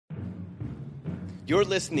You're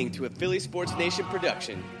listening to a Philly Sports Nation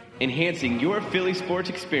production, enhancing your Philly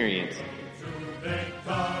sports experience.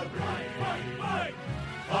 Fly,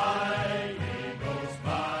 Eagles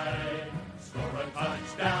fly. Score a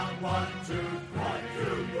touchdown, 1, 2, 3.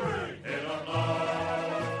 Hit 'em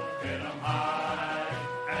low, hit 'em high,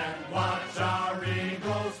 and watch our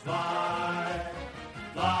Eagles fly.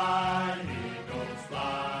 Fly, Eagles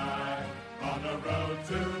fly, on the road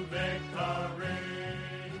to victory.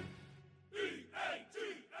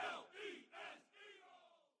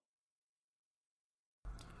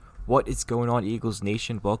 What is going on, Eagles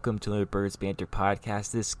Nation? Welcome to another Birds Banter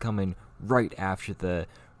podcast. This is coming right after the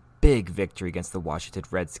big victory against the Washington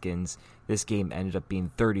Redskins. This game ended up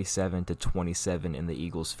being 37-27 in the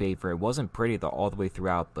Eagles' favor. It wasn't pretty all the way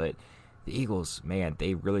throughout, but the Eagles, man,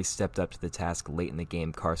 they really stepped up to the task late in the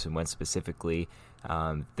game. Carson Wentz specifically.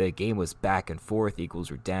 The game was back and forth. Eagles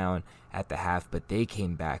were down at the half, but they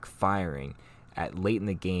came back firing. Late in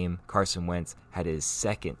the game, Carson Wentz had his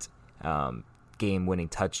second game-winning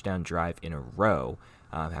touchdown drive in a row.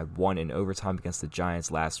 Had one in overtime against the Giants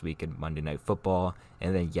last week in Monday Night Football,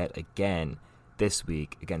 and then yet again this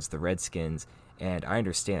week against the Redskins. And I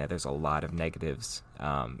understand that there's a lot of negatives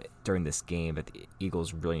during this game that the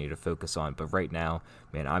Eagles really need to focus on. But right now,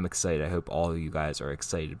 man, I'm excited. I hope all of you guys are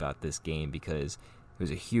excited about this game because it was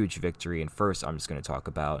a huge victory. And first, I'm just going to talk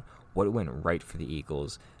about what went right for the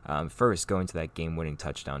Eagles. First, going to that game-winning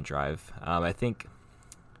touchdown drive. I think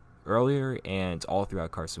earlier and all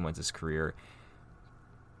throughout Carson Wentz's career,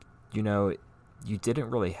 you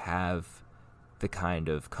didn't really have the kind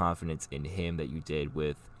of confidence in him that you did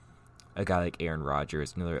with a guy like Aaron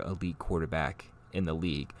Rodgers, another elite quarterback in the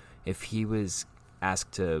league. If he was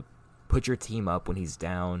asked to put your team up when he's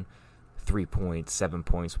down 3 points, 7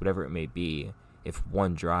 points, whatever it may be, if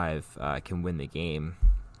one drive can win the game,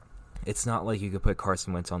 it's not like you could put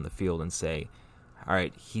Carson Wentz on the field and say, all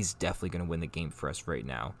right, he's definitely going to win the game for us right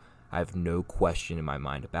now. I have no question in my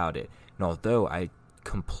mind about it. And although I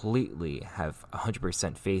completely have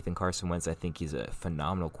 100% faith in Carson Wentz, I think he's a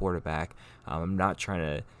phenomenal quarterback. I'm not trying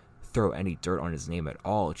to throw any dirt on his name at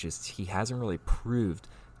all. It's just he hasn't really proved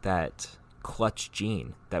that clutch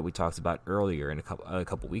gene that we talked about earlier in a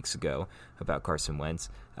couple weeks ago about Carson Wentz.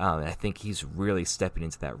 And I think he's really stepping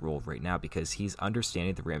into that role right now because he's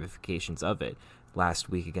understanding the ramifications of it. Last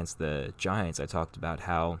week against the Giants, I talked about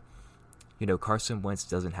how Carson Wentz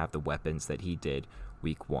doesn't have the weapons that he did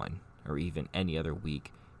week 1 or even any other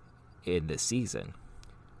week in this season.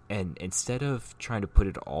 And instead of trying to put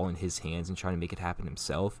it all in his hands and trying to make it happen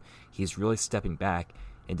himself, he's really stepping back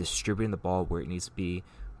and distributing the ball where it needs to be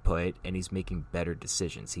put, and he's making better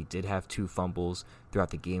decisions. He did have 2 fumbles throughout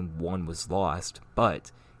the game. 1 was lost,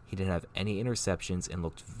 but he didn't have any interceptions and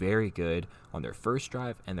looked very good on their first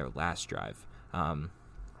drive and their last drive.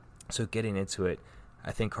 So getting into it,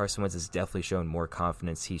 I think Carson Wentz has definitely shown more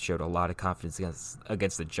confidence. He showed a lot of confidence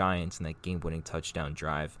against the Giants in that game-winning touchdown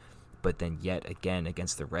drive. But then yet again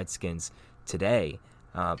against the Redskins today,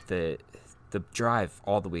 the drive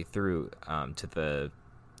all the way through to the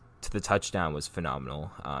touchdown was phenomenal.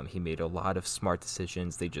 He made a lot of smart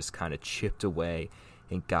decisions. They just kind of chipped away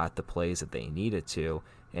and got the plays that they needed to.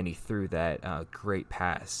 And he threw that great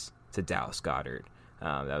pass to Dallas Goedert.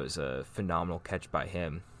 That was a phenomenal catch by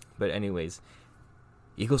him. But anyways,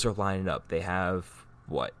 Eagles are lining up. They have,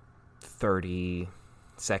 30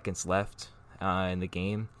 seconds left in the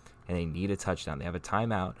game, and they need a touchdown. They have a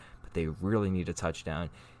timeout, but they really need a touchdown.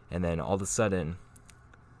 And then all of a sudden,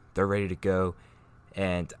 they're ready to go,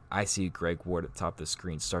 and I see Greg Ward at the top of the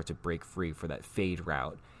screen start to break free for that fade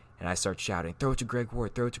route. And I start shouting, throw it to Greg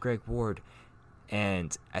Ward, throw it to Greg Ward.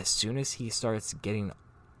 And as soon as he starts getting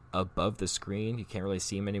above the screen, you can't really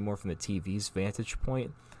see him anymore from the TV's vantage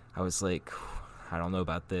point, I was like, I don't know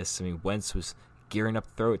about this. I mean, Wentz was gearing up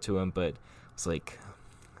to throw it to him, but it's like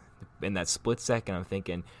in that split second, I'm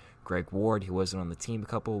thinking, Greg Ward, he wasn't on the team a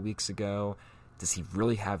couple of weeks ago. Does he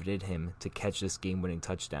really have it in him to catch this game-winning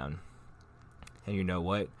touchdown? And you know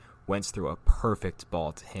what? Wentz threw a perfect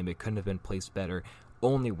ball to him. It couldn't have been placed better,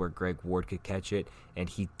 only where Greg Ward could catch it, and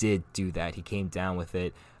he did do that. He came down with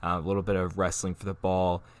it, a little bit of wrestling for the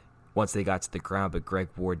ball once they got to the ground, but Greg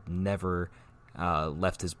Ward never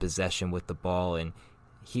left his possession with the ball, and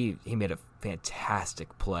he made a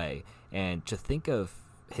fantastic play. And to think of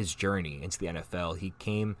his journey into the NFL, he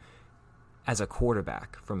came as a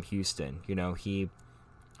quarterback from Houston. He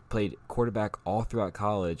played quarterback all throughout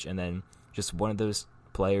college, and then just one of those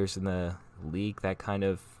players in the league that kind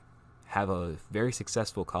of have a very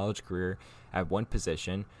successful college career at one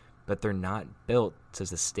position, but they're not built to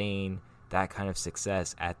sustain that kind of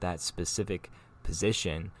success at that specific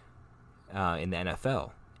position in the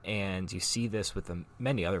NFL. And you see this with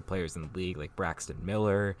many other players in the league, like Braxton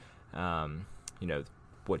Miller,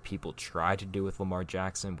 what people try to do with Lamar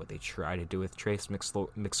Jackson, what they try to do with Trace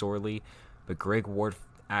McSorley. But Greg Ward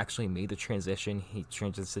actually made the transition. He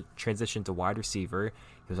transitioned to wide receiver.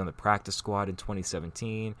 He was on the practice squad in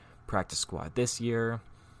 2017, practice squad this year.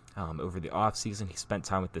 Over the offseason, he spent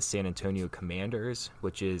time with the San Antonio Commanders,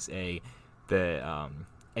 which is the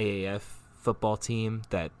AAF football team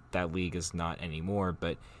that league is not anymore,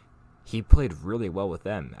 but he played really well with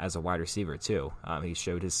them as a wide receiver too. He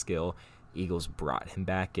showed his skill. Eagles brought him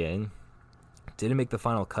back in. Didn't make the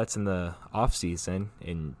final cuts in the offseason,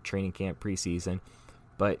 in training camp, preseason,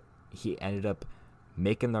 but he ended up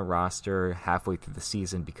making the roster halfway through the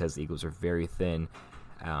season because the Eagles are very thin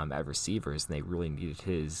at receivers, and they really needed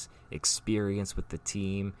his experience with the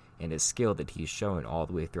team and his skill that he's shown all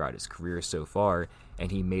the way throughout his career so far,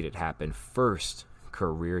 and he made it happen. First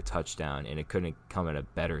career touchdown, and it couldn't come at a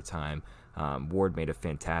better time. Ward made a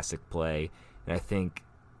fantastic play, and I think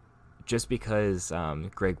just because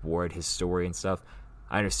Greg Ward, his story and stuff,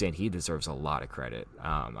 I understand he deserves a lot of credit.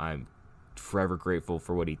 I'm forever grateful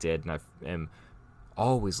for what he did, and I am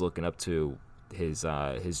always looking up to his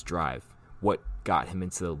drive, what got him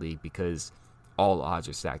into the league, because all odds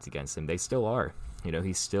are stacked against him. They still are.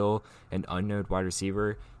 He's still an unknown wide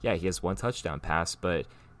receiver. Yeah, he has one touchdown pass, but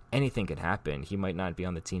anything can happen. He might not be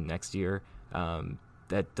on the team next year.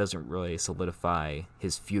 That doesn't really solidify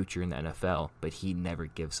his future in the NFL, but he never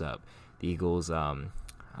gives up. The Eagles,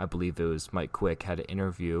 I believe it was Mike Quick, had an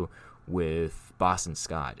interview with Boston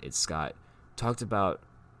Scott. Scott talked about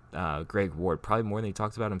Greg Ward probably more than he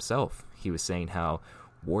talked about himself. He was saying how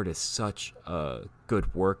Ward is such a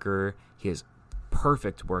good worker. He has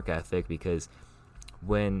perfect work ethic, because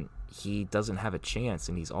when he doesn't have a chance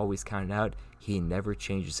and he's always counted out, he never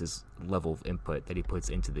changes his level of input that he puts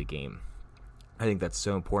into the game. I think that's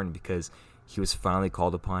so important because he was finally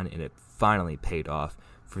called upon, and it finally paid off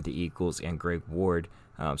for the Eagles and Greg Ward.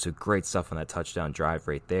 So great stuff on that touchdown drive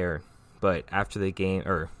right there. But after the game,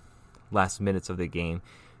 or last minutes of the game,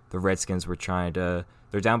 the Redskins were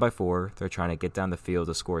they're down by 4. They're trying to get down the field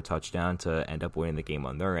to score a touchdown to end up winning the game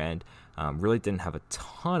on their end. Really didn't have a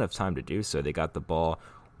ton of time to do so. They got the ball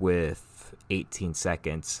with 18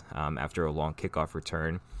 seconds after a long kickoff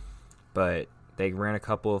return. But they ran a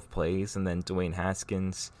couple of plays, and then Dwayne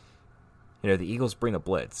Haskins, the Eagles bring the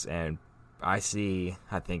blitz, and I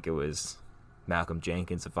think it was Malcolm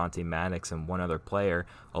Jenkins, Avonte Maddox, and one other player,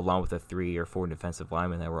 along with the 3 or 4 defensive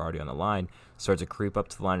linemen that were already on the line, start to creep up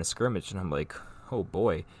to the line of scrimmage, and I'm like, oh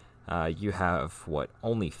boy, you have,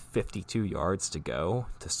 only 52 yards to go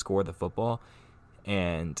to score the football,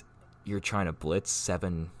 and you're trying to blitz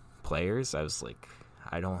 7 players? I was like,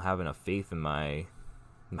 I don't have enough faith in my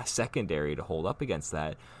secondary to hold up against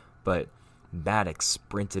that. But Maddox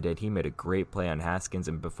sprinted it. He made a great play on Haskins,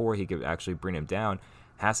 and before he could actually bring him down,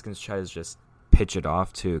 Haskins tried to just pitch it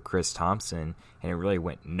off to Chris Thompson, and it really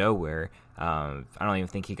went nowhere. I don't even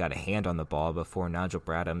think he got a hand on the ball before Nigel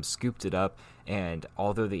Bradham scooped it up, and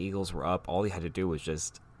although the Eagles were up, all he had to do was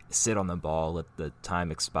just sit on the ball, let the time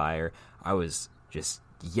expire. I was just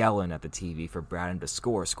yelling at the TV for Bradham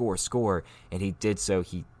to score, and he did so.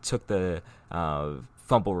 He took the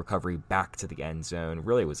fumble recovery back to the end zone.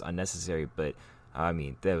 Really was unnecessary, but I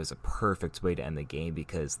mean, that was a perfect way to end the game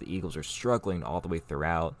because the Eagles are struggling all the way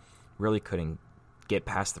throughout, really couldn't get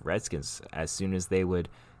past the Redskins. As soon as they would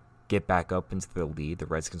get back up into the lead, the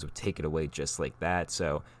Redskins would take it away just like that.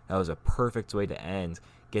 So that was a perfect way to end,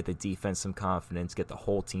 get the defense some confidence, get the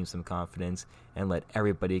whole team some confidence, and let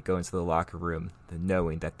everybody go into the locker room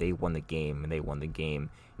knowing that they won the game, and they won the game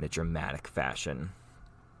in a dramatic fashion.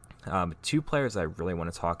 2 players I really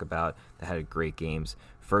want to talk about that had great games,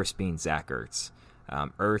 first being Zach Ertz.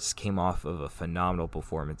 Ertz came off of a phenomenal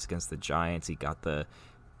performance against the Giants. He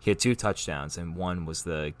had 2 touchdowns, and one was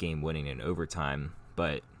the game-winning in overtime,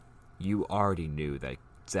 but you already knew that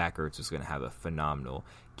Zach Ertz was going to have a phenomenal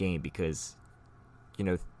game because,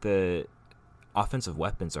 the offensive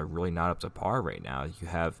weapons are really not up to par right now. You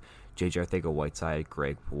have J.J. Arcega-Whiteside,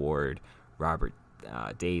 Greg Ward, Robert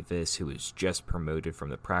Davis, who was just promoted from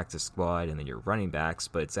the practice squad, and then your running backs,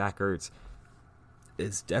 but Zach Ertz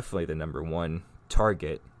is definitely the number 1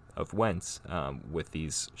 target of Wentz with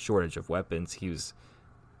these shortage of weapons. He was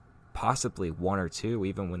possibly 1 or 2,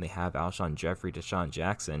 even when they have Alshon Jeffrey, Deshaun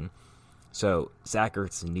Jackson. So Zach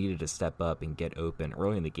Ertz needed to step up and get open.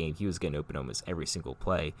 Early in the game, he was getting open almost every single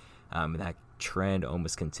play, and that trend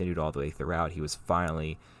almost continued all the way throughout. He was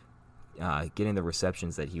finally getting the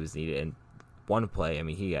receptions that he was needed. And one play, I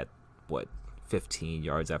mean, he had, 15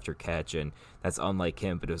 yards after catch, and that's unlike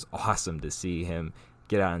him, but it was awesome to see him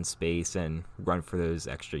get out in space and run for those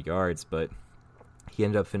extra yards, but he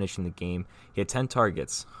ended up finishing the game. He had 10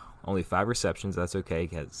 targets, only 5 receptions. That's okay.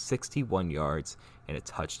 He had 61 yards and a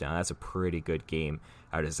touchdown. That's a pretty good game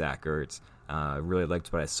out of Zach Ertz. I really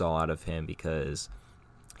liked what I saw out of him because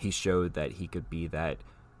he showed that he could be that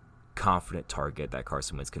confident target that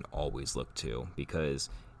Carson Wentz can always look to, because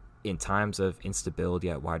in times of instability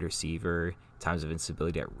at wide receiver, times of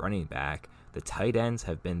instability at running back, the tight ends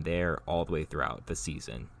have been there all the way throughout the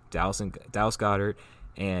season. Dallas Goedert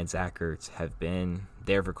and Zach Ertz have been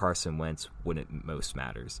there for Carson Wentz when it most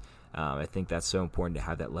matters. I think that's so important to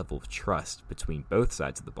have that level of trust between both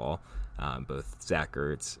sides of the ball, both Zach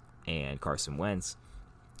Ertz and Carson Wentz,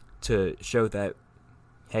 to show that,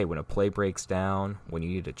 hey, when a play breaks down, when you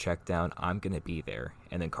need a check down, I'm going to be there.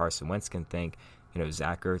 And then Carson Wentz can think,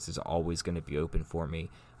 Zach Ertz is always going to be open for me.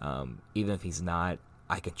 Even if he's not,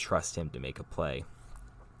 I can trust him to make a play.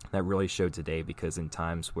 That really showed today, because in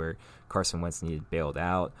times where Carson Wentz needed bailed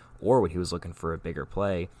out, or when he was looking for a bigger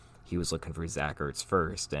play, he was looking for Zach Ertz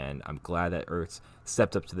first. And I'm glad that Ertz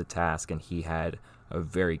stepped up to the task, and he had a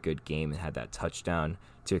very good game and had that touchdown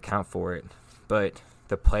to account for it. But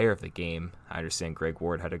the player of the game, I understand Greg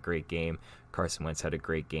Ward had a great game, Carson Wentz had a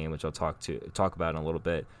great game, which I'll talk about in a little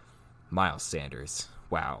bit. Miles Sanders,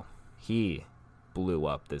 wow, he blew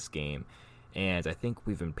up this game. And I think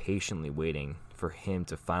we've been patiently waiting for him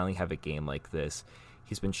to finally have a game like this.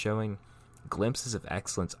 He's been showing glimpses of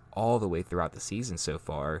excellence all the way throughout the season so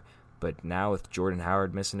far, but now with Jordan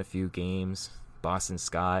Howard missing a few games, Boston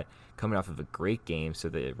Scott coming off of a great game, so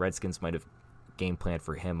the Redskins might have game planned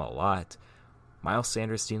for him a lot, Miles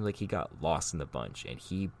Sanders seemed like he got lost in the bunch, and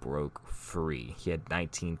he broke free. He had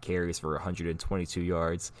 19 carries for 122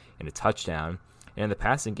 yards and a touchdown. And in the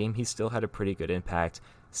passing game, he still had a pretty good impact.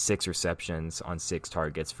 6 receptions on 6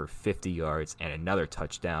 targets for 50 yards and another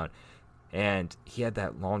touchdown. And he had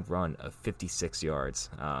that long run of 56 yards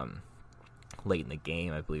late in the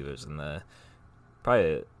game. I believe it was in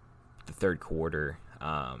probably the third quarter.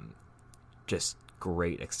 Just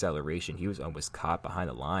great acceleration. He was almost caught behind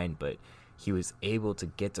the line, but he was able to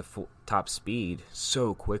get to top speed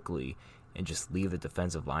so quickly and just leave the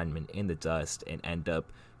defensive lineman in the dust and end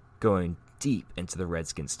up going deep into the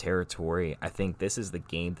Redskins territory. I think this is the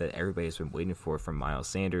game that everybody's been waiting for from Miles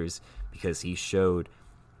Sanders, because he showed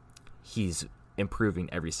he's improving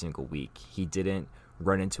every single week. He didn't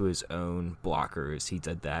run into his own blockers. He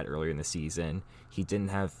did that earlier in the season. He didn't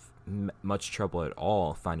have much trouble at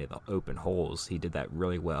all finding the open holes. He did that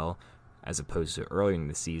really well, as opposed to earlier in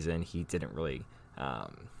the season. He didn't really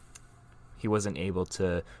he wasn't able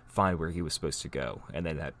to find where he was supposed to go, and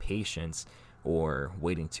then that patience or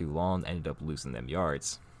waiting too long ended up losing them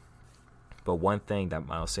yards. But one thing that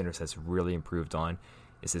Miles Sanders has really improved on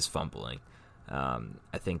is his fumbling.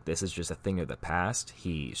 I think this is just a thing of the past.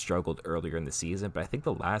 He struggled earlier in the season, but I think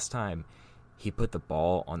the last time he put the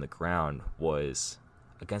ball on the ground was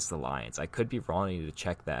against the Lions. I could be wrong, I need to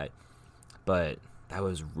check that, but that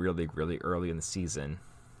was really, really early in the season,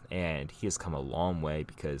 and he has come a long way,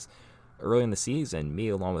 because early in the season, me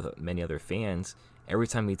along with many other fans, every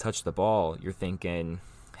time he touched the ball, you're thinking,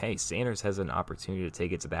 hey, Sanders has an opportunity to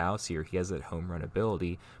take it to the house here. He has that home run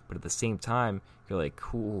ability, but at the same time, you're like,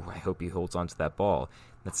 ooh, I hope he holds on to that ball.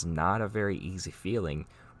 That's not a very easy feeling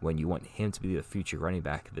when you want him to be the future running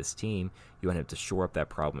back of this team. You want him to shore up that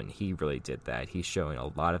problem, and he really did that. He's showing a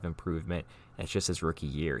lot of improvement, and it's just his rookie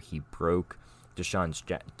year. He broke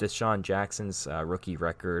Deshaun Jackson's rookie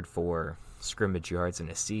record for scrimmage yards in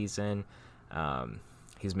a season.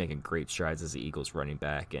 He's making great strides as the Eagles running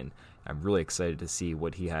back, and I'm really excited to see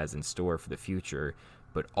what he has in store for the future,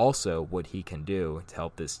 but also what he can do to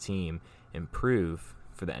help this team improve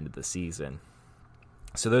for the end of the season.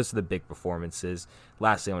 So those are the big performances.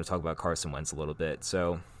 Lastly, I want to talk about Carson Wentz a little bit.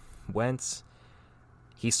 So Wentz,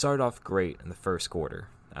 he started off great in the first quarter.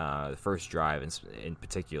 The first drive in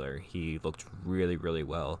particular, he looked really, really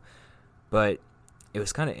well. But it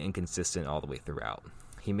was kind of inconsistent all the way throughout.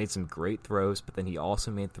 He made some great throws, but then he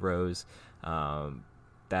also made throws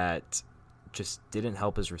that just didn't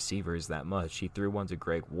help his receivers that much. He threw one to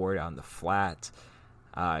Greg Ward out in the flat.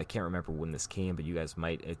 I can't remember when this came, but you guys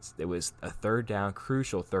might. It was a third down,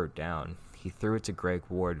 crucial third down. He threw it to Greg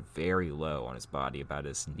Ward very low on his body, about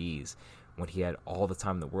his knees, when he had all the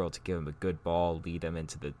time in the world to give him a good ball, lead him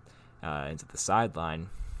into the sideline.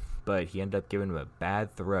 But he ended up giving him a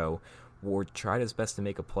bad throw. Ward tried his best to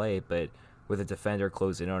make a play, but with a defender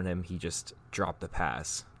closing in on him, he just dropped the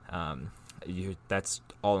pass. That's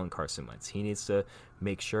all in Carson Wentz. He needs to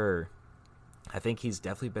make sure. I think he's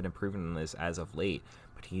definitely been improving on this as of late,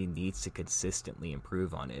 but he needs to consistently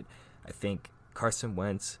improve on it. I think Carson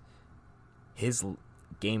Wentz, his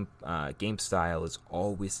game style is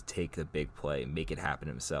always to take the big play, make it happen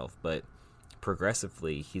himself. But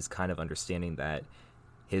progressively, he's kind of understanding that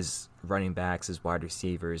his running backs, his wide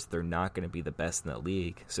receivers, they're not going to be the best in the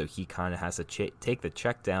league. So he kind of has to take the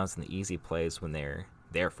checkdowns and the easy plays when they're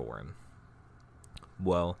there for him.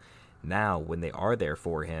 Well, now when they are there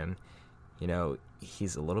for him,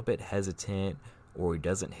 he's a little bit hesitant, or he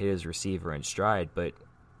doesn't hit his receiver in stride. But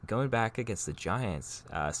going back against the Giants,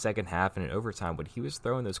 second half and in overtime, when he was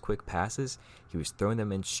throwing those quick passes, he was throwing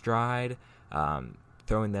them in stride,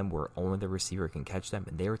 throwing them where only the receiver can catch them,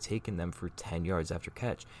 and they were taking them for 10 yards after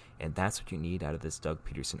catch. And that's what you need out of this Doug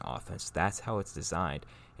Peterson offense. That's how it's designed.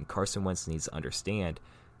 And Carson Wentz needs to understand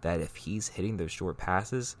that if he's hitting those short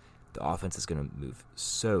passes, the offense is going to move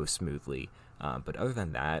so smoothly. But other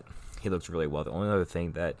than that, he looked really well. The only other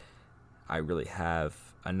thing that I really have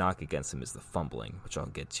a knock against him is the fumbling, which I'll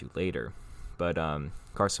get to later. But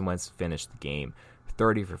Carson Wentz finished the game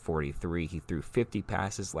 30 for 43. He threw 50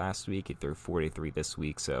 passes last week. He threw 43 this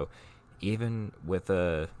week. So even with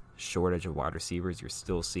a shortage of wide receivers, you're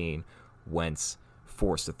still seeing Wentz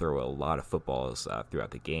forced to throw a lot of footballs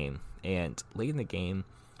throughout the game. And late in the game,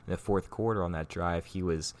 in the fourth quarter on that drive, he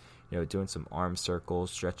was doing some arm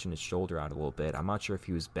circles, stretching his shoulder out a little bit. I'm not sure if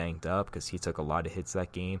he was banged up because he took a lot of hits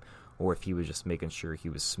that game, or if he was just making sure he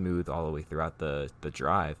was smooth all the way throughout the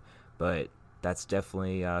drive. But that's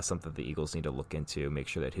definitely something the Eagles need to look into, make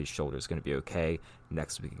sure that his shoulder is going to be okay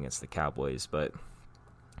next week against the Cowboys. But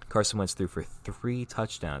Carson Wentz threw for 3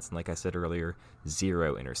 touchdowns, and like I said earlier,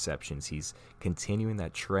 0 interceptions. He's continuing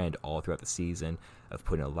that trend all throughout the season of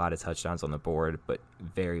putting a lot of touchdowns on the board, but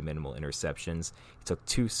very minimal interceptions. He took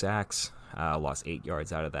 2 sacks, lost 8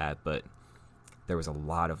 yards out of that, but there was a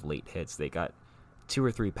lot of late hits. They got 2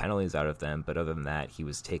 or 3 penalties out of them, but other than that, he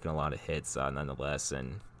was taking a lot of hits nonetheless.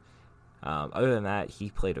 And other than that, he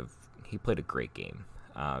played a great game.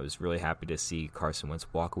 I was really happy to see Carson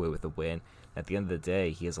Wentz walk away with a win. At the end of the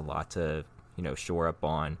day, he has a lot to shore up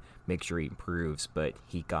on, make sure he improves, but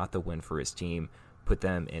he got the win for his team, put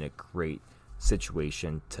them in a great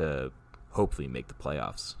situation to hopefully make the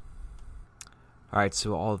playoffs. All right,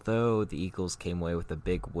 so although the Eagles came away with a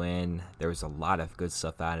big win, there was a lot of good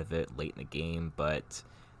stuff out of it late in the game, but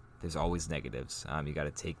there's always negatives. You got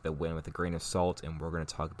to take the win with a grain of salt, and we're going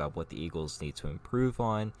to talk about what the Eagles need to improve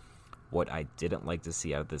on, what I didn't like to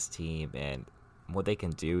see out of this team, and what they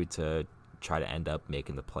can do to try to end up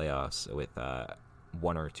making the playoffs with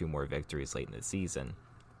 1 or 2 more victories late in the season.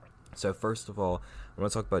 So first of all, I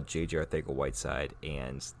want to talk about J.J. Arcega-Whiteside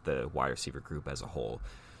and the wide receiver group as a whole.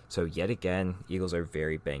 So yet again, Eagles are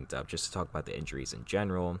very banged up. Just to talk about the injuries in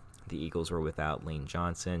general, the Eagles were without Lane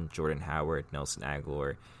Johnson, Jordan Howard, Nelson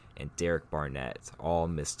Agholor, and Derek Barnett. All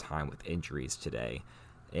missed time with injuries today.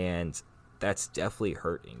 And that's definitely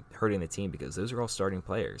hurting the team because those are all starting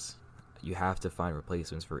players. You have to find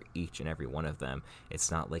replacements for each and every one of them.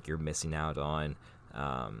 It's not like you're missing out on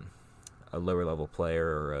a lower level player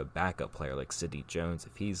or a backup player like Sidney Jones.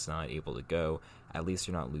 If he's not able to go, at least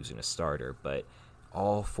you're not losing a starter. But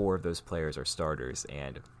all 4 of those players are starters,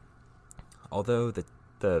 and although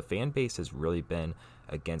the fan base has really been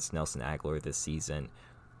against Nelson Agholor this season,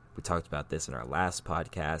 we talked about this in our last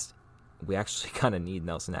podcast, we actually kind of need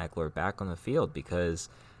Nelson Agholor back on the field because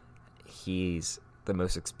he's the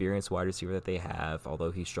most experienced wide receiver that they have.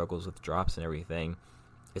 Although he struggles with drops and everything,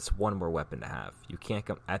 it's one more weapon to have. You can't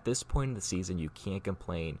at this point in the season, you can't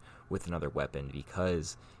complain with another weapon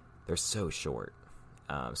because they're so short.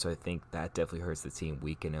 So I think that definitely hurts the team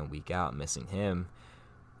week in and week out, missing him.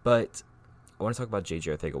 But I want to talk about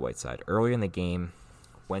J.J. Arcega-Whiteside. Earlier in the game,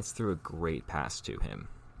 Wentz threw a great pass to him.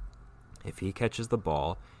 If he catches the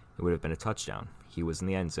ball, it would have been a touchdown. He was in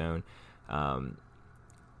the end zone.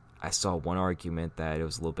 I saw one argument that it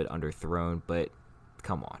was a little bit underthrown, but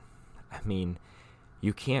come on. I mean,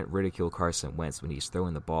 you can't ridicule Carson Wentz when he's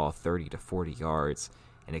throwing the ball 30 to 40 yards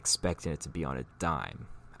and expecting it to be on a dime.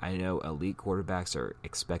 I know elite quarterbacks are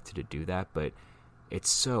expected to do that, but it's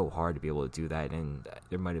so hard to be able to do that, and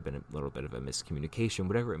there might have been a little bit of a miscommunication,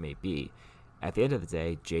 whatever it may be. At the end of the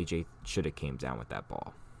day, JJ should have came down with that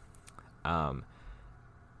ball.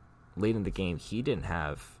 Late in the game, he didn't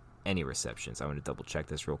have any receptions. I want to double check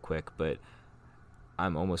this real quick, but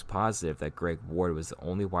I'm almost positive that Greg Ward was the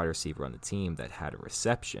only wide receiver on the team that had a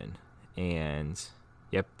reception. And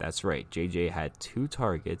yep, that's right. JJ had 2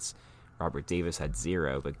 targets. Robert Davis had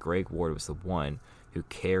 0, but Greg Ward was the one who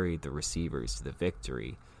carried the receivers to the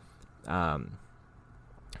victory.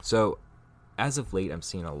 So as of late, I'm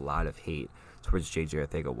seeing a lot of hate towards J.J.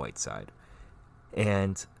 Arcega-Whiteside.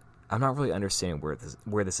 And I'm not really understanding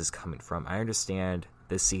where this is coming from. I understand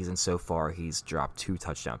this season so far, he's dropped 2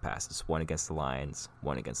 touchdown passes, one against the Lions,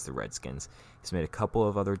 one against the Redskins. He's made a couple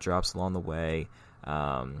of other drops along the way.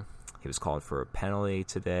 He was called for a penalty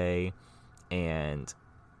today, and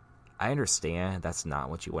I understand that's not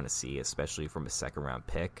what you want to see, especially from a second-round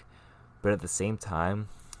pick. But at the same time,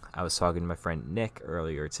 I was talking to my friend Nick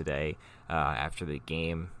earlier today after the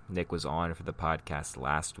game. Nick was on for the podcast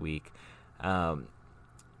last week. I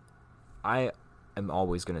am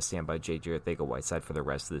always going to stand by J.J. Arcega-Whiteside for the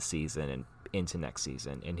rest of the season and into next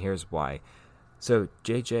season, and here's why. So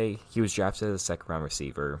J.J., he was drafted as a second-round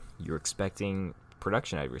receiver. You're expecting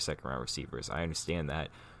production out of your second-round receivers. I understand that.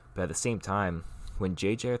 But at the same time, when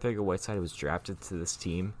J.J. Arcega-Whiteside was drafted to this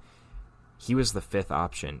team, he was the 5th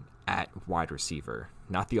option at wide receiver.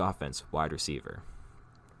 Not the offense, wide receiver.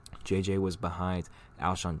 J.J. was behind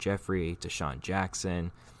Alshon Jeffrey, Deshaun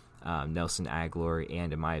Jackson, Nelson Aguilar,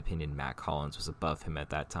 and in my opinion, Matt Collins was above him at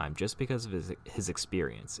that time just because of his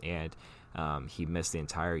experience. And he missed the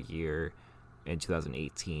entire year in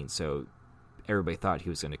 2018, so everybody thought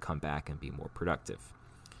he was going to come back and be more productive.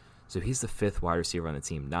 So he's the 5th wide receiver on the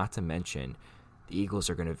team, not to mention the Eagles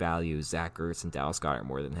are going to value Zach Ertz and Dallas Goedert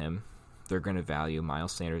more than him. They're going to value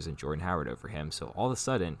Miles Sanders and Jordan Howard over him. So all of a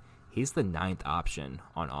sudden, he's the 9th option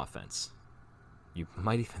on offense. You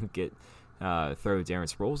might even throw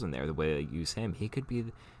Darren Sproles in there the way they use him. He could be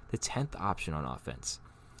the 10th option on offense.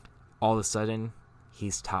 All of a sudden,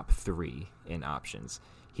 he's top 3 in options.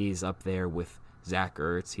 He's up there with Zach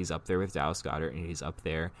Ertz. He's up there with Dallas Goedert, and he's up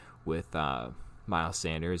there with Miles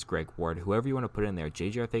Sanders, Greg Ward, whoever you want to put in there.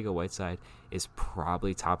 J.J. Arcega-Whiteside is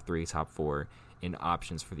probably top 3, top 4 in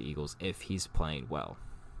options for the Eagles if he's playing well.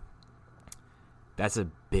 That's a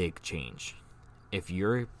big change. If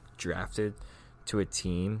you're drafted to a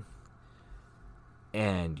team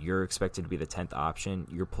and you're expected to be the 10th option,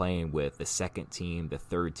 you're playing with the 2nd team, the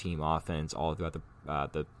 3rd team offense all throughout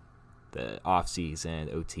the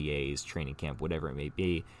offseason, OTAs, training camp, whatever it may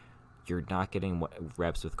be. You're not getting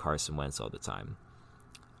reps with Carson Wentz all the time.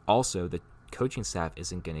 Also, the coaching staff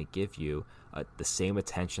isn't going to give you the same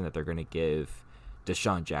attention that they're going to give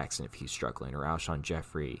Deshaun Jackson if he's struggling, or Alshon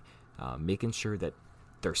Jeffrey, making sure that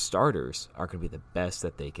their starters are going to be the best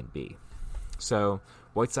that they can be. So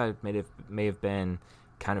Whiteside may have been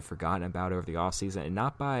kind of forgotten about over the offseason, and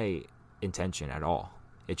not by intention at all.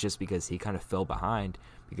 It's just because he kind of fell behind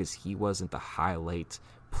because he wasn't the highlight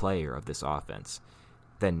player of this offense.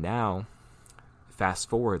 Then now, fast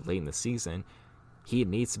forward late in the season, he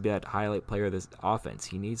needs to be that highlight player of this offense.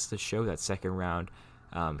 He needs to show that second-round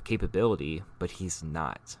capability, but he's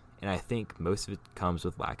not. And I think most of it comes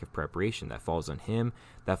with lack of preparation. That falls on him,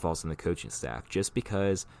 that falls on the coaching staff, just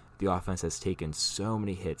because the offense has taken so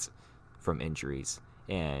many hits from injuries.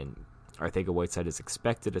 And Arcega-Whiteside is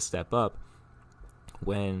expected to step up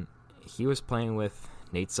when he was playing with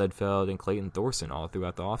Nate Sudfeld and Clayton Thorson all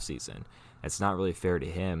throughout the offseason. It's not really fair to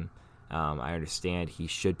him. I understand he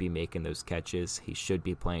should be making those catches. He should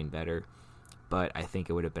be playing better. But I think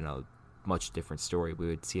it would have been a much different story. We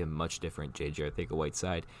would see a much different J.J.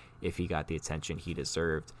 Arcega-Whiteside if he got the attention he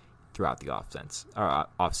deserved throughout the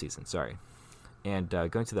offseason. And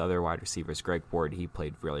going to the other wide receivers, Greg Ward, he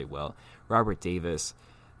played really well. Robert Davis,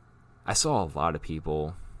 I saw a lot of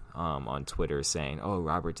people on Twitter saying, oh,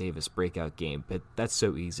 Robert Davis breakout game, but that's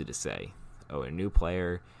so easy to say. Oh, a new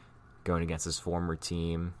player going against his former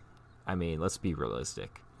team. I mean, let's be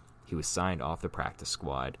realistic. He was signed off the practice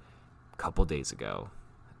squad a couple days ago.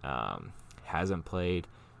 Hasn't played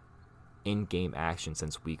in-game action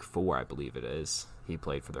since week 4, I believe it is. He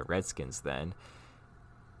played for the Redskins then.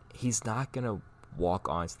 He's not going to walk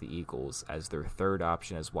onto the Eagles as their 3rd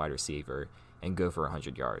option as wide receiver and go for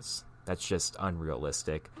 100 yards. That's just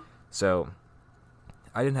unrealistic. So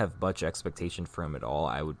I didn't have much expectation for him at all.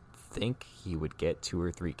 I would think he would get 2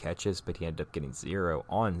 or 3 catches, but he ended up getting 0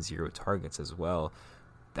 on 0 targets as well.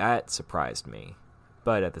 That surprised me.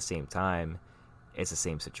 But at the same time, it's the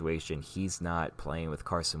same situation. He's not playing with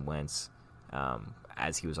Carson Wentz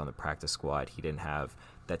as he was on the practice squad. He didn't have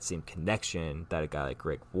that same connection that a guy like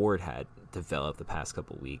Greg Ward had developed the past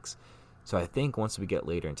couple weeks. So I think once we get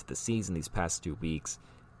later into the season, these past 2 weeks,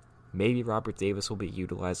 maybe Robert Davis will be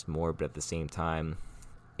utilized more, but at the same time,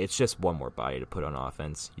 it's just one more body to put on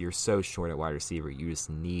offense. You're so short at wide receiver, you just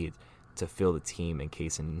need to fill the team in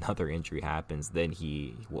case another injury happens. Then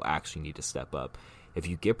he will actually need to step up. If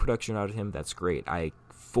you get production out of him, that's great. I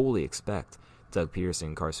fully expect Doug Peterson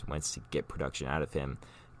and Carson Wentz to get production out of him.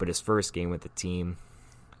 But his first game with the team,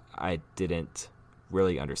 I didn't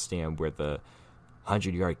really understand where the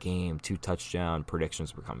 100-yard game, 2-touchdown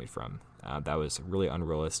predictions were coming from. That was really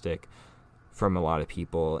unrealistic from a lot of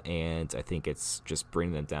people, and I think it's just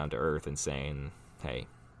bringing them down to earth and saying, hey,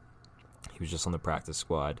 he was just on the practice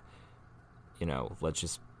squad. Let's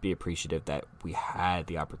just be appreciative that we had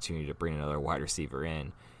the opportunity to bring another wide receiver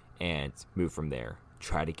in and move from there.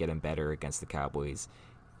 Try to get him better against the Cowboys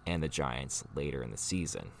and the Giants later in the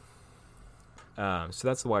season. So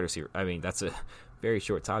that's the wide receiver. I mean, that's a very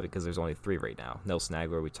short topic because there's only 3 right now. Nelson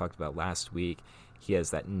Agholor, we talked about last week. He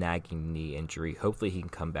has that nagging knee injury. Hopefully he can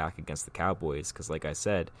come back against the Cowboys because, like I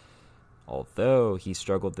said, although he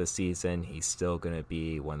struggled this season, he's still going to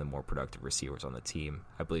be one of the more productive receivers on the team.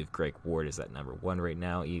 I believe Greg Ward is at number 1 right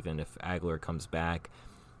now, even if Agholor comes back.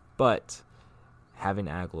 But having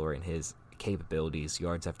Agholor and his capabilities,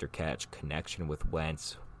 yards after catch, connection with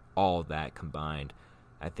Wentz, all that combined,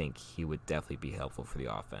 I think he would definitely be helpful for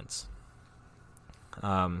the offense.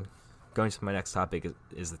 Going to my next topic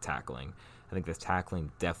is the tackling. I think the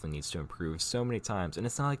tackling definitely needs to improve so many times. And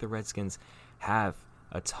it's not like the Redskins have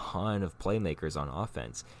a ton of playmakers on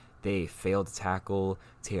offense. They failed to tackle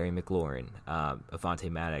Terry McLaurin.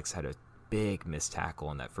 Avonte Maddox had a big missed tackle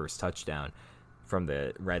on that first touchdown from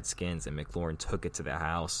the Redskins, and McLaurin took it to the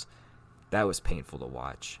house. That was painful to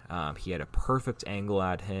watch. He had a perfect angle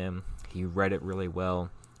at him. He read it really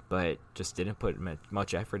well, but just didn't put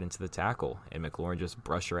much effort into the tackle, and McLaurin just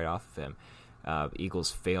brushed right off of him.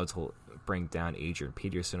 Eagles failed to bring down Adrian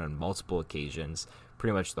Peterson on multiple occasions,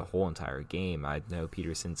 pretty much the whole entire game. I know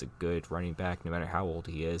Peterson's a good running back no matter how old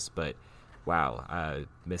he is, but wow,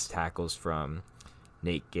 missed tackles from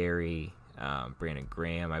Nate Gary, Brandon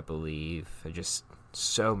Graham, I believe. Just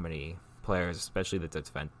so many players, especially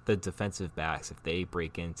the defensive backs. If they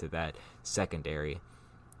break into that secondary,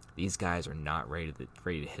 these guys are not ready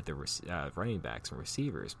to hit the running backs and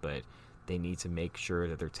receivers, but they need to make sure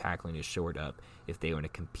that their tackling is shored up if they want to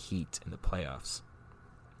compete in the playoffs.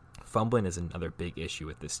 Fumbling is another big issue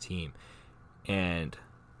with this team, and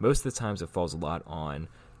most of the times it falls a lot on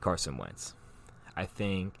Carson Wentz. I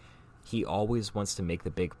think he always wants to make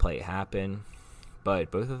the big play happen,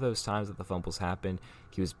 but both of those times that the fumbles happened,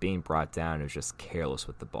 he was being brought down and was just careless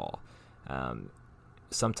with the ball.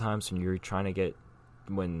 Sometimes when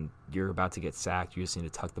you're about to get sacked, you just need to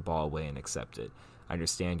tuck the ball away and accept it. I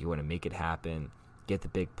understand you want to make it happen, get the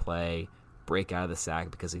big play, break out of the sack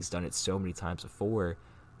because he's done it so many times before,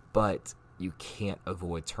 but you can't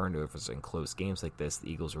avoid turnovers in close games like this. The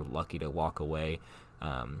Eagles were lucky to walk away,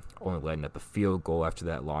 only letting up a field goal after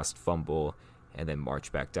that lost fumble, and then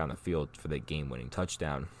march back down the field for the game-winning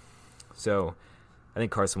touchdown. So I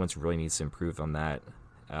think Carson Wentz really needs to improve on that.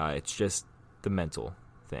 It's just the mental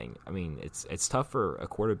thing. I mean, it's tough for a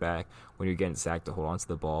quarterback when you're getting sacked to hold on to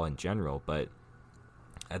the ball in general, but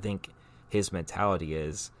I think his mentality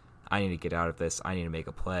is, I need to get out of this, I need to make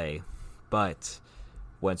a play, but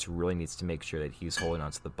Wentz really needs to make sure that he's holding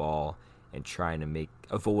onto the ball and trying to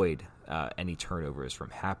avoid any turnovers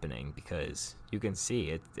from happening, because you can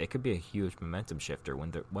see it could be a huge momentum shifter.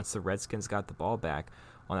 Once the Redskins got the ball back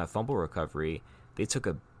on that fumble recovery, they took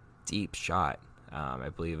a deep shot. I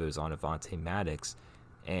believe it was on Avonte Maddox,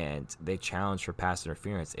 and they challenged for pass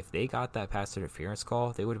interference. If they got that pass interference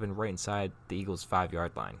call, they would have been right inside the Eagles'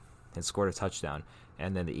 5-yard line and scored a touchdown,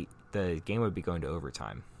 and then the game would be going to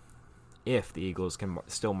overtime. If the Eagles can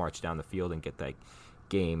still march down the field and get that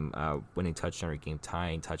game winning touchdown or game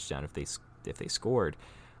tying touchdown if they scored,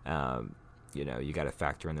 you got to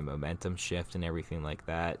factor in the momentum shift and everything like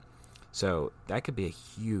that. So that could be a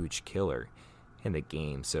huge killer in the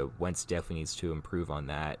game. So Wentz definitely needs to improve on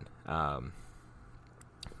that.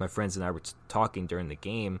 My friends and I were talking during the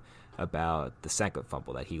game about the second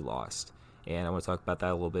fumble that he lost, and I want to talk about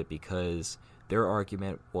that a little bit because their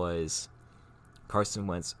argument was Carson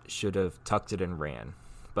Wentz should have tucked it and ran.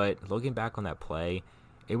 But looking back on that play,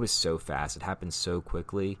 it was so fast. It happened so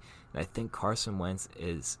quickly. And I think Carson Wentz,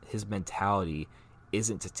 his mentality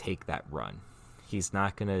isn't to take that run. He's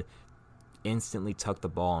not going to instantly tuck the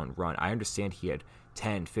ball and run. I understand he had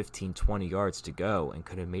 10, 15, 20 yards to go and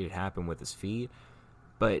could have made it happen with his feet.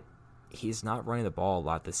 But he's not running the ball a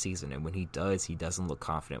lot this season. And when he does, he doesn't look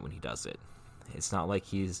confident when he does it. It's not like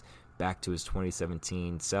he's back to his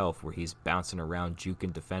 2017 self where he's bouncing around,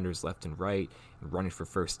 juking defenders left and right, and running for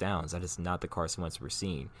first downs. That is not the Carson Wentz we're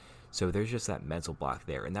seeing. So there's just that mental block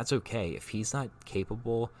there, and that's okay. If he's not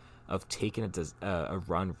capable of taking a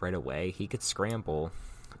run right away, he could scramble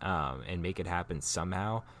and make it happen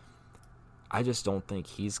somehow. I just don't think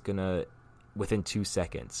he's going to, within 2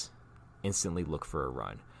 seconds, instantly look for a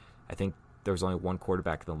run. I think there's only one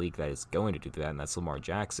quarterback in the league that is going to do that, and that's Lamar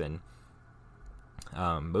Jackson.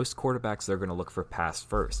 Most quarterbacks, they're going to look for pass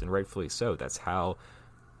first, and rightfully so. That's how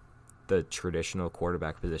the traditional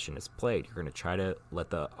quarterback position is played. You're going to try to let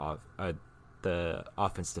the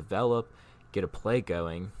offense develop, get a play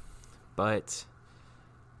going, but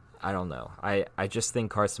I don't know. I just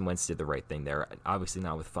think Carson Wentz did the right thing there. Obviously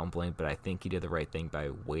not with fumbling, but I think he did the right thing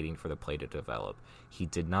by waiting for the play to develop. He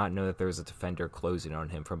did not know that there was a defender closing on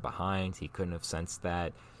him from behind. He couldn't have sensed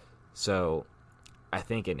that. So I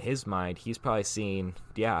think in his mind, he's probably seeing,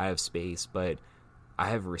 yeah, I have space, but I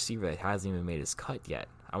have a receiver that hasn't even made his cut yet.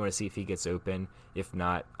 I want to see if he gets open. If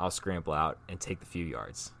not, I'll scramble out and take the few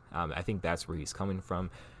yards. I think that's where he's coming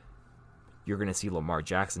from. You're going to see Lamar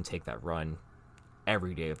Jackson take that run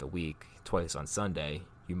every day of the week, twice on Sunday.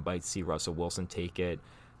 You might see Russell Wilson take it,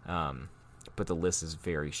 but the list is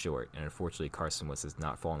very short, and unfortunately Carson Wentz does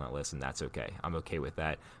not fall on that list, and that's okay. I'm okay with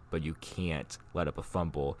that, but you can't let up a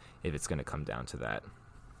fumble if it's going to come down to that.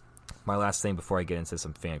 My last thing before I get into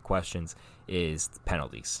some fan questions is the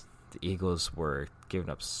penalties. The Eagles were giving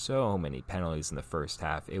up so many penalties in the first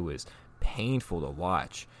half. It was painful to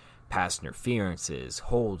watch. Pass interferences,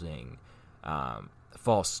 holding,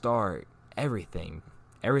 false start, everything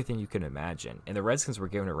you can imagine. And the Redskins were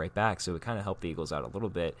giving it right back, so it kind of helped the Eagles out a little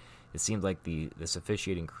bit. It seemed like this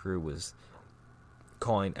officiating crew was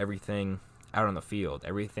calling everything out on the field,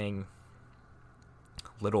 everything,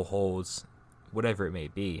 little holds, whatever it may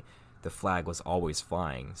be, the flag was always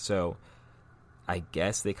flying. So I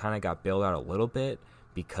guess they kind of got bailed out a little bit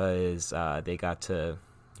because they got to,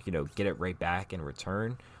 get it right back in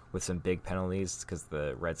return with some big penalties because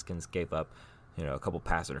the Redskins gave up, a couple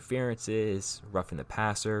pass interferences, roughing the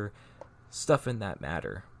passer, stuff in that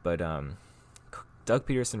matter. But Doug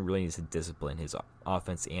Peterson really needs to discipline his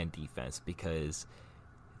offense and defense because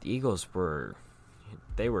the Eagles were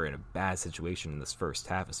in a bad situation in this first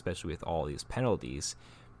half, especially with all these penalties,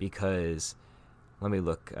 because let me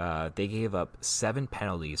look. They gave up 7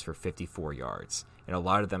 penalties for 54 yards, and a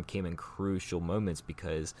lot of them came in crucial moments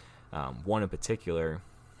because one in particular,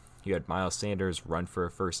 you had Miles Sanders run for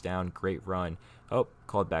a first down, great run. Oh,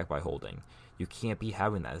 called back by holding. You can't be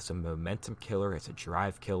having that. It's a momentum killer. It's a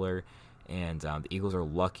drive killer. And the Eagles are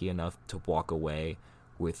lucky enough to walk away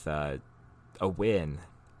with a win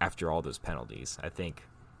after all those penalties. I think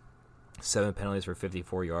 7 penalties for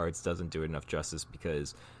 54 yards doesn't do it enough justice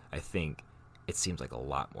because I think it seems like a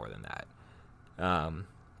lot more than that.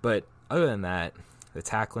 But other than that, the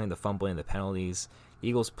tackling, the fumbling, the penalties,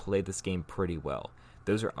 Eagles played this game pretty well.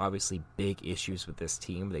 Those are obviously big issues with this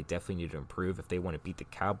team. They definitely need to improve if they want to beat the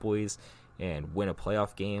Cowboys and win a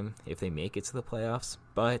playoff game if they make it to the playoffs.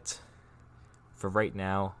 But for right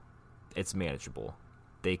now, it's manageable.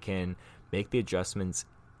 They can make the adjustments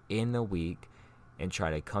in the week and try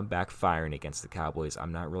to come back firing against the Cowboys.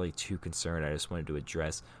 I'm not really too concerned. I just wanted to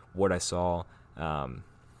address what I saw.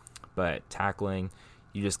 But tackling,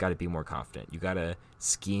 you just got to be more confident. You got to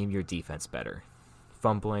scheme your defense better.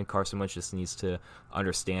 Fumbling, Carson Wentz just needs to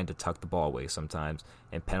understand to tuck the ball away sometimes.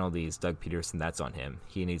 And penalties, Doug Peterson, that's on him.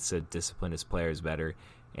 He needs to discipline his players better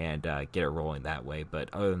and get it rolling that way. But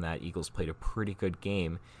other than that, Eagles played a pretty good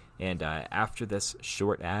game. And after this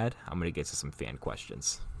short ad, I'm going to get to some fan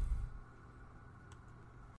questions.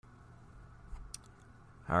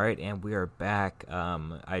 All right, and we are back.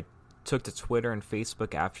 I took to Twitter and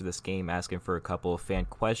Facebook after this game asking for a couple of fan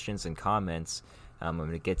questions and comments. I'm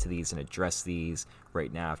going to get to these and address these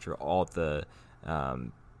right now after all the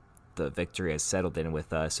victory has settled in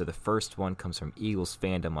with us. So the first one comes from Eagles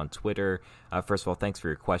Fandom on Twitter. First of all, thanks for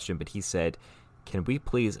your question, but he said, can we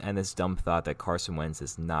please end this dumb thought that Carson Wentz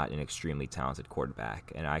is not an extremely talented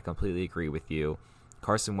quarterback? And I completely agree with you.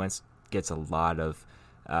 Carson Wentz gets a lot of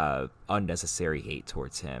unnecessary hate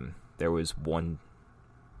towards him. There was one,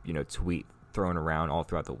 tweet thrown around all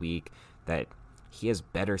throughout the week that he has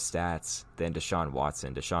better stats than Deshaun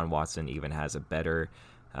Watson. Deshaun Watson even has a better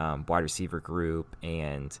wide receiver group,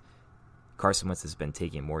 and Carson Wentz has been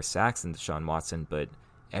taking more sacks than Deshaun Watson, but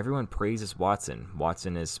everyone praises Watson.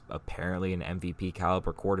 Watson is apparently an MVP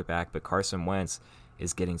caliber quarterback, but Carson Wentz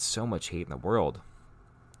is getting so much hate in the world.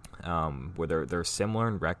 Where they're similar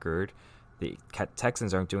in record. The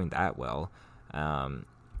Texans aren't doing that well,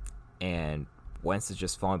 and Wentz is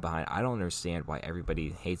just falling behind. I don't understand why everybody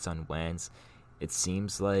hates on Wentz. It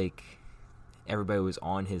seems like everybody was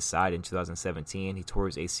on his side in 2017. He tore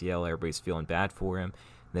his ACL. Everybody's feeling bad for him.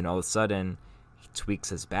 Then all of a sudden, he tweaks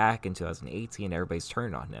his back in 2018. Everybody's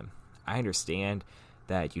turning on him. I understand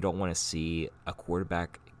that you don't want to see a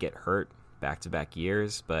quarterback get hurt back-to-back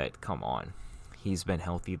years, but come on. He's been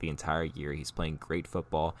healthy the entire year. He's playing great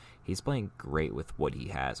football. He's playing great with what he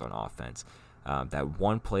has on offense. That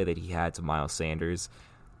one play that he had to Miles Sanders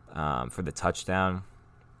for the touchdown,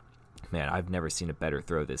 man, I've never seen a better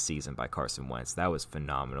throw this season by Carson Wentz. That was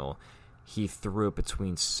phenomenal. He threw it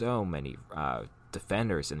between so many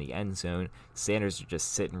defenders in the end zone. Sanders was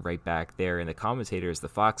just sitting right back there, and the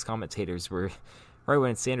Fox commentators were right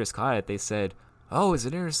when Sanders caught it, they said, "Oh, it's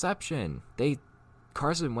an interception."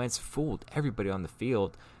 Carson Wentz fooled everybody on the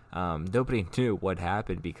field. Nobody knew what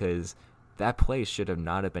happened because that play should have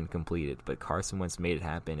not have been completed, but Carson Wentz made it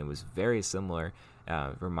happen. It was very similar.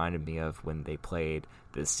 Reminded me of when they played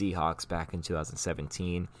the Seahawks back in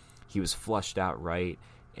 2017. He was flushed out right,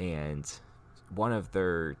 and one of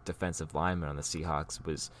their defensive linemen on the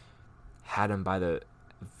Seahawks had him by the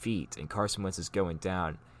feet, and Carson Wentz is going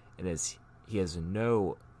down, and as he has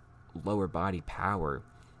no lower body power,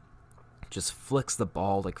 just flicks the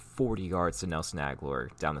ball like 40 yards to Nelson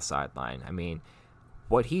Agholor down the sideline. I mean,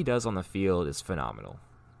 what he does on the field is phenomenal,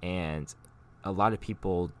 and a lot of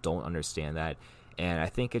people don't understand that, and I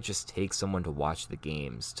think it just takes someone to watch the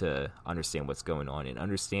games to understand what's going on and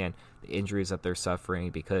understand the injuries that they're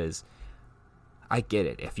suffering, because I get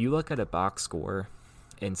it. If you look at a box score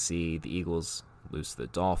and see the Eagles lose to the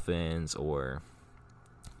Dolphins or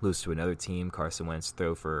lose to another team, Carson Wentz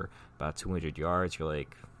throw for about 200 yards, you're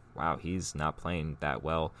like, wow, he's not playing that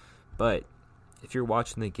well. But if you're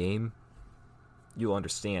watching the game, you'll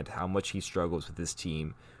understand how much he struggles with this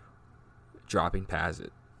team dropping passes,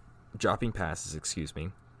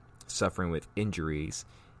 suffering with injuries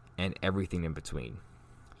and everything in between.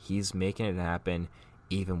 He's making it happen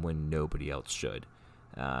even when nobody else should.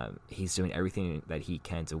 He's doing everything that he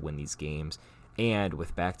can to win these games, and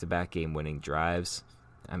with back-to-back game-winning drives,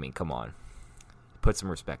 I mean, come on. Put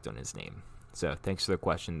some respect on his name. So thanks for the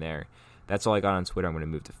question there. That's all I got on Twitter. I'm going to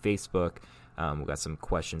move to Facebook. We've got some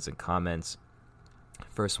questions and comments.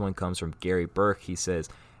 First one comes from Gary Burke. He says,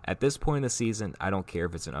 "At this point in the season, I don't care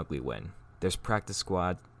if it's an ugly win. There's practice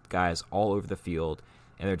squad guys all over the field,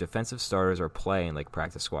 and their defensive starters are playing like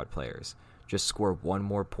practice squad players. Just score one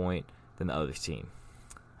more point than the other team."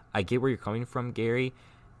 I get where you're coming from, Gary.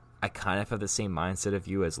 I kind of have the same mindset of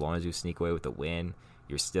you. As long as you sneak away with a win,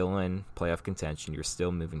 you're still in playoff contention. You're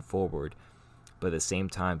still moving forward. But at the same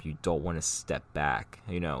time, you don't want to step back.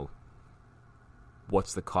 You know,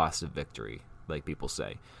 what's the cost of victory, like people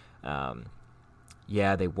say.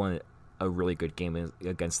 Yeah, they won a really good game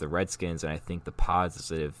against the Redskins, and I think the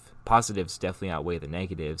positives definitely outweigh the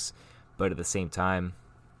negatives. But at the same time,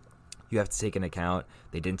 you have to take into account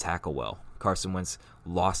they didn't tackle well. Carson Wentz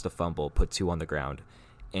lost a fumble, put 2 on the ground,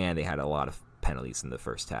 and they had a lot of penalties in the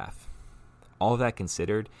first half. All of that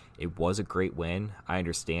considered, it was a great win. I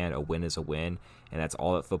understand a win is a win, and that's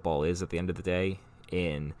all that football is at the end of the day.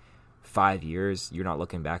 In 5 years, you're not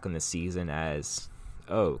looking back on the season as,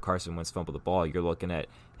 oh, Carson Wentz fumbled the ball. You're looking at,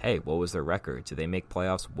 hey, what was their record? Did they make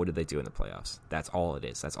playoffs? What did they do in the playoffs? That's all it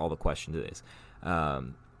is. That's all the question is.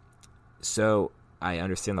 So I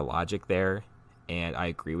understand the logic there, and I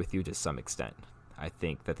agree with you to some extent. I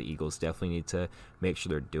think that the Eagles definitely need to make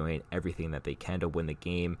sure they're doing everything that they can to win the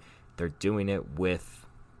game. They're doing it with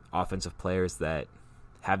offensive players that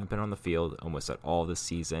haven't been on the field almost at all this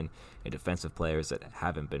season, and defensive players that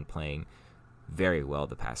haven't been playing very well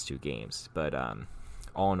the past 2 games. But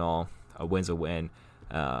all in all, a win's a win.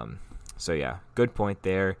 So yeah, good point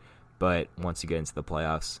there. But once you get into the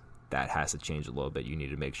playoffs, that has to change a little bit. You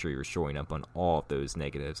need to make sure you're shoring up on all of those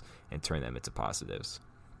negatives and turn them into positives.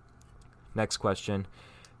 Next question,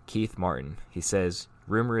 Keith Martin. He says,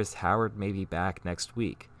 "Rumor is Howard may be back next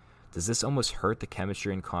week. Does this almost hurt the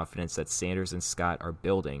chemistry and confidence that Sanders and Scott are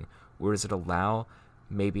building, or does it allow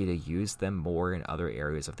maybe to use them more in other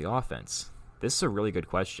areas of the offense?" This is a really good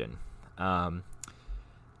question.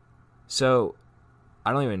 So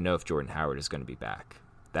I don't even know if Jordan Howard is going to be back.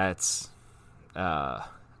 That's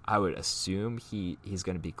I would assume he's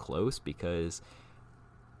going to be close, because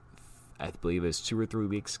I believe it was 2 or 3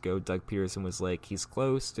 weeks ago, Doug Peterson was like, he's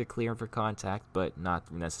close to clearing for contact, but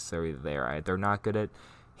not necessarily there. They're not good at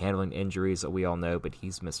handling injuries, that we all know, but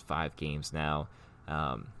he's missed 5 games now.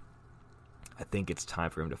 I think it's time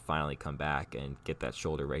for him to finally come back and get that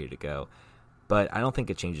shoulder ready to go. But I don't think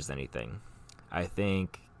it changes anything. I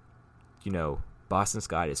think, Boston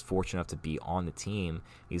Scott is fortunate enough to be on the team.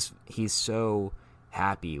 He's so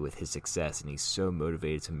happy with his success, and he's so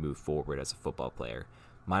motivated to move forward as a football player.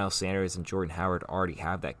 Miles Sanders and Jordan Howard already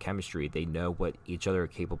have that chemistry. They know what each other are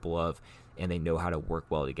capable of, and they know how to work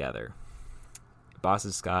well together.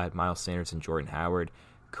 Boston Scott, Miles Sanders, and Jordan Howard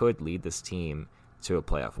could lead this team to a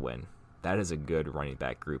playoff win. That is a good running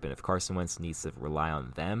back group, and if Carson Wentz needs to rely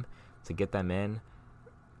on them to get them in,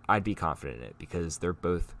 I'd be confident in it, because they're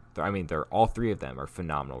all 3 of them are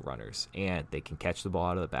phenomenal runners, and they can catch the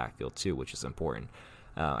ball out of the backfield too, which is important.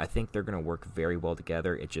 I think they're going to work very well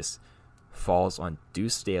together. It just falls on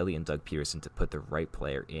Deuce Staley and Doug Peterson to put the right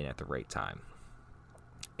player in at the right time.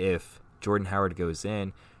 If Jordan Howard goes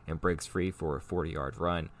in and breaks free for a 40-yard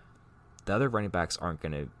run, the other running backs aren't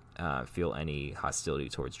going to feel any hostility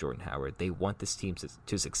towards Jordan Howard. They want this team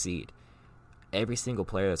to succeed. Every single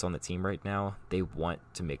player that's on the team right now, they want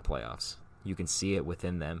to make playoffs. You can see it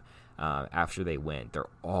within them after they win. They're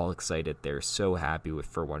all excited. They're so happy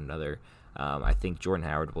for one another. I think Jordan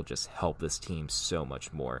Howard will just help this team so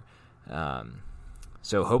much more.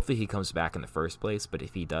 So hopefully he comes back in the first place, but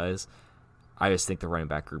if he does, I just think the running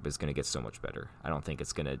back group is going to get so much better. I don't think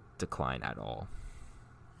it's going to decline at all.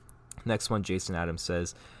 Next one, Jason Adams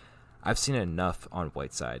says, I've seen enough on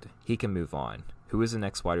Whiteside. He can move on. Who is the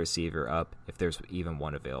next wide receiver up if there's even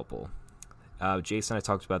one available? Jason, I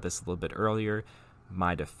talked about this a little bit earlier.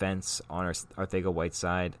 My defense on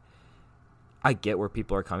Arcega-Whiteside, I get where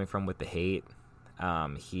people are coming from with the hate.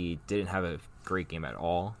 He didn't have a great game at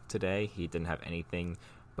all today. He didn't have anything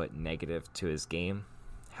but negative to his game.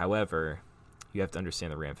 However, you have to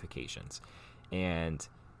understand the ramifications. And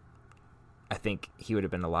I think he would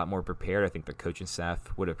have been a lot more prepared. I think the coaching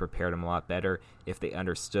staff would have prepared him a lot better if they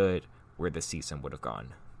understood where the season would have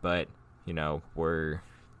gone. But, we're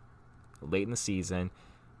late in the season.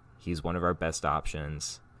 He's one of our best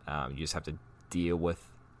options. You just have to deal with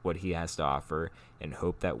what he has to offer and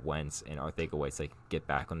hope that Wentz and Arcega-Whiteside get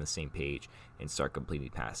back on the same page and start completing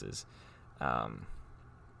passes. I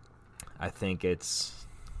think it's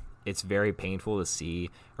very painful to see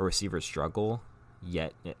a receiver struggle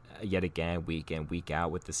yet again, week in, week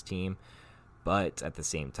out with this team. But at the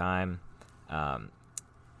same time,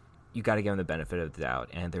 you got to give him the benefit of the doubt.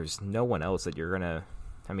 And there's no one else that you're going to,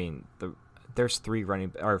 there's three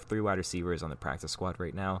wide receivers on the practice squad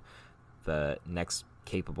right now. The next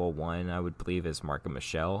capable one, I would believe, is Marcus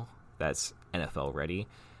Michel. That's NFL ready.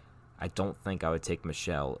 I don't think I would take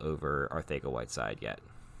Michel over Arcega-Whiteside yet.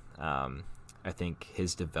 I think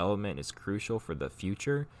his development is crucial for the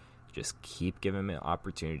future. Just keep giving him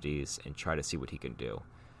opportunities and try to see what he can do.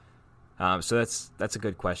 So that's a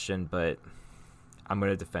good question, but I'm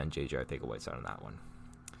going to defend J.J. Arcega-Whiteside on that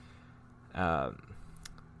one.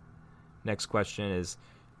 Next question is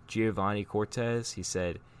Giovanni Cortez. He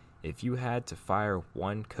said, if you had to fire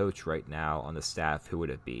one coach right now on the staff, who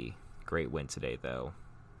would it be? Great win today, though.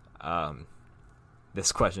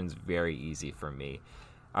 This question's very easy for me.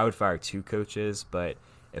 I would fire two coaches, but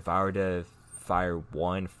if I were to fire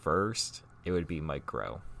one first, it would be Mike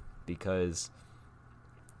Groh, because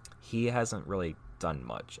he hasn't really done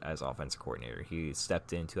much as offensive coordinator. He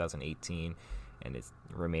stepped in 2018 and it's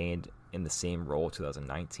remained in the same role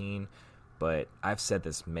 2019, but I've said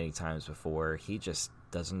this many times before, he just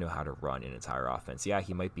doesn't know how to run an entire offense. Yeah,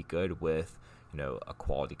 he might be good with, a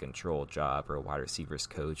quality control job or a wide receivers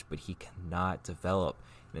coach, but he cannot develop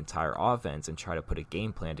an entire offense and try to put a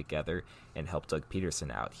game plan together and help Doug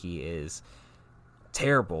Peterson out. He is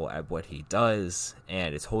terrible at what he does,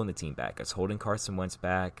 and it's holding the team back. It's holding Carson Wentz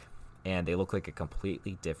back, and they look like a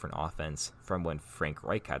completely different offense from when Frank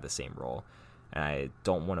Reich had the same role. And I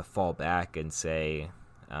don't want to fall back and say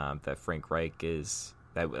that Frank Reich is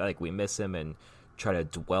that, like, we miss him and try to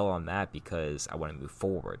dwell on that, because I want to move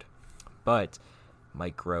forward. But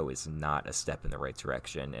Mike Groh is not a step in the right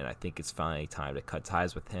direction, and I think it's finally time to cut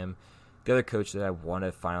ties with him. The other coach that I want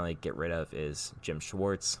to finally get rid of is Jim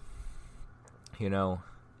Schwartz.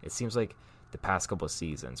 It seems like the past couple of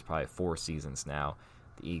seasons, probably 4 seasons now,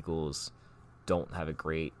 the Eagles don't have a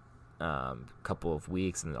great couple of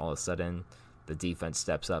weeks, and then all of a sudden the defense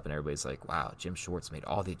steps up and everybody's like, wow, Jim Schwartz made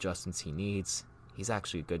all the adjustments he needs. He's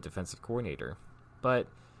actually a good defensive coordinator. But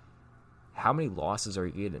how many losses are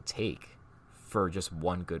you going to take for just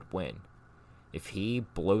one good win? If he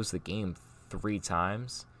blows the game 3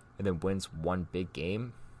 times and then wins one big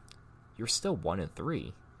game, you're still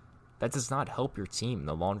 1-3. That does not help your team in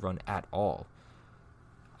the long run at all.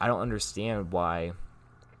 I don't understand why,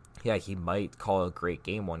 he might call a great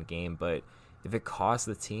game one game, but if it costs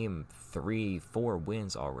the team 3-4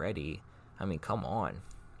 wins already, come on.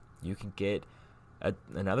 You can get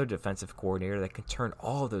another defensive coordinator that can turn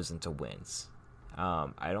all of those into wins.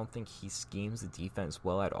 I don't think he schemes the defense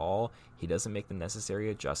well at all. He doesn't make the necessary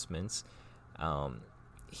adjustments.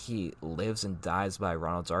 He lives and dies by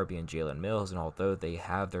Ronald Darby and Jalen Mills, and although they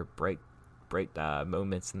have their bright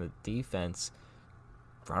moments in the defense,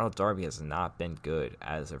 Ronald Darby has not been good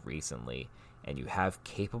as of recently. And you have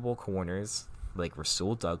capable corners like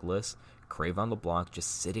Rasul Douglas, Cravon LeBlanc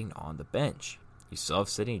just sitting on the bench. You still have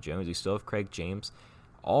Sidney Jones, you still have Craig James.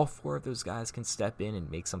 All 4 of those guys can step in and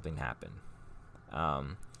make something happen.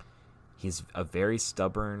 He's a very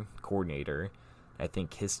stubborn coordinator. I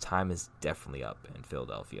think his time is definitely up in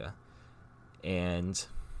Philadelphia. And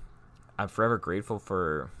I'm forever grateful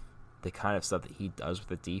for the kind of stuff that he does with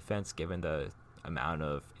the defense, given the amount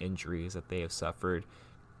of injuries that they have suffered.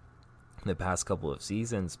 the past couple of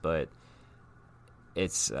seasons, but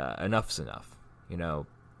it's enough's enough. You know,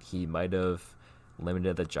 he might have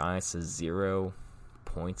limited the Giants to 0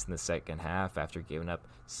 points in the second half after giving up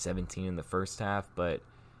 17 in the first half, but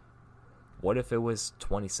what if it was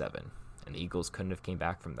 27 and the Eagles couldn't have came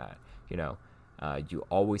back from that? You know, you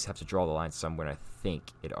always have to draw the line somewhere, and I think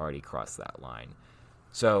it already crossed that line.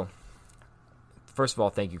 So, first of all,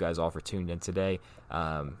 thank you guys all for tuning in today.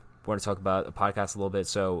 Want to talk about the podcast a little bit.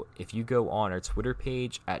 So, if you go on our Twitter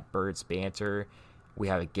page at Birds Banter, we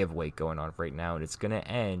have a giveaway going on right now, and it's going to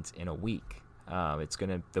end in a week.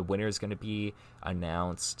 The winner is going to be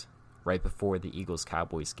announced right before the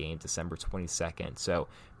Eagles-Cowboys game, December 22nd. So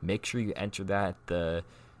make sure you enter that. The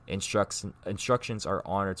instructions are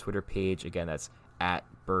on our Twitter page. Again, that's at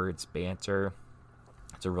Birds Banter.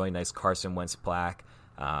 It's a really nice Carson Wentz plaque.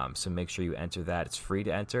 So make sure you enter that. It's free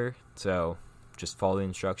to enter. So just follow the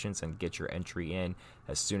instructions and get your entry in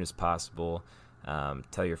as soon as possible.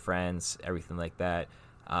 Tell your friends, everything like that.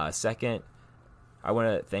 Second, I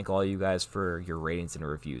want to thank all you guys for your ratings and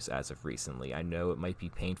reviews as of recently. I know it might be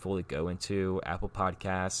painful to go into Apple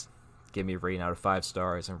Podcasts, give me a rating out of 5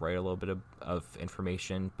 stars, and write a little bit of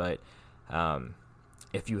information. But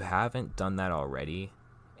if you haven't done that already,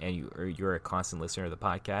 and you're a constant listener of the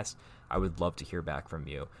podcast, I would love to hear back from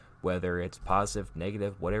you, whether it's positive,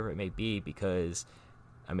 negative, whatever it may be, because,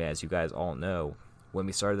 I mean, as you guys all know, when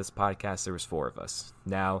we started this podcast, there was 4 of us.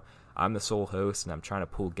 Now, I'm the sole host, and I'm trying to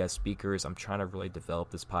pull guest speakers. I'm trying to really develop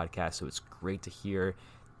this podcast, so it's great to hear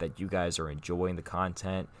that you guys are enjoying the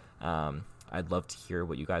content. I'd love to hear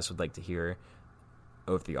what you guys would like to hear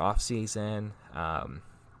over the off season.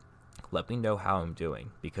 Let me know how I'm doing,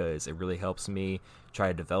 because it really helps me try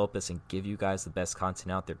to develop this and give you guys the best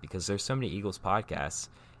content out there, because there's so many Eagles podcasts,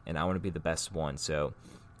 and I want to be the best one. So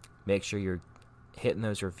make sure you're hitting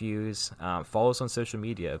those reviews. Follow us on social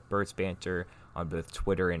media, Birds Banter, on both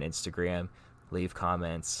Twitter and Instagram. Leave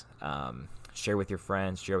comments, share with your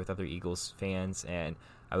friends, share with other Eagles fans, and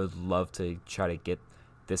I would love to try to get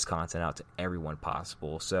this content out to everyone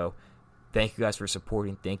possible. So thank you guys for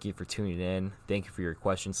supporting. Thank you for tuning in. Thank you for your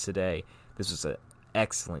questions today. This was an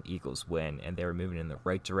excellent Eagles win, and they were moving in the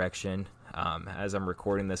right direction. As I'm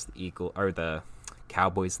recording this, the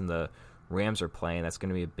Cowboys and the Rams are playing. That's going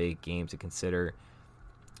to be a big game to consider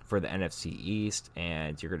for the NFC East,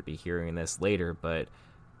 and you're going to be hearing this later, but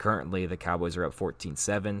currently the Cowboys are up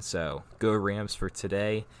 14-7, so go Rams for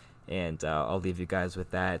today, and I'll leave you guys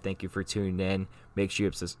with that. Thank you for tuning in. Make sure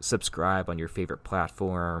you subscribe on your favorite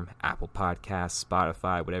platform, Apple Podcasts,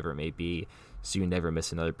 Spotify, whatever it may be, so you never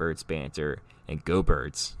miss another Birds Banter, and go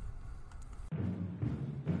Birds!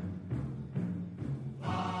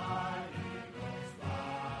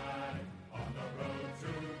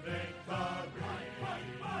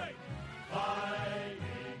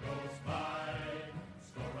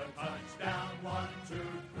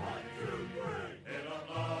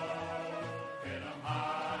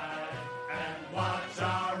 Watch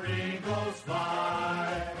our Eagles fly.